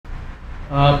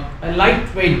A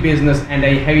lightweight business and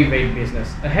a heavyweight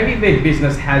business. A heavyweight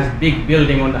business has big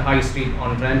building on the high street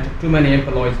on rent, too many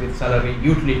employees with salary,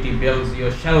 utility bills, your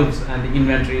shelves and the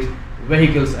inventories,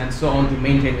 vehicles and so on to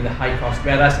maintain with a high cost.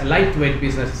 Whereas a lightweight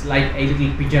business is like a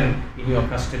little pigeon in your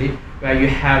custody where you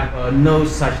have no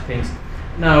such things.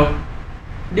 Now,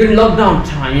 during lockdown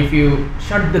time, if you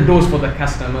shut the doors for the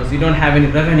customers, you don't have any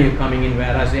revenue coming in,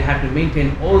 whereas you have to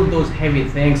maintain all those heavy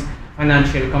things,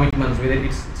 financial commitments with it.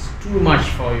 It's too much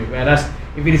for you. Whereas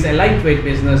if it is a lightweight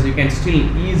business, you can still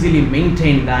easily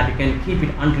maintain that. You can keep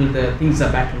it until the things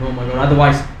are back to normal, or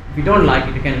otherwise, if you don't like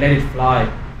it, you can let it fly.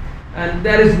 And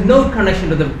there is no connection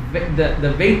to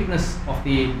the weightness of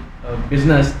the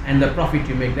business and the profit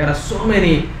you make. There are so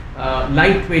many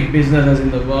lightweight businesses in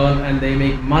the world, and they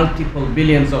make multiple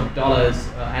billions of dollars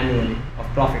annually of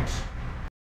profits.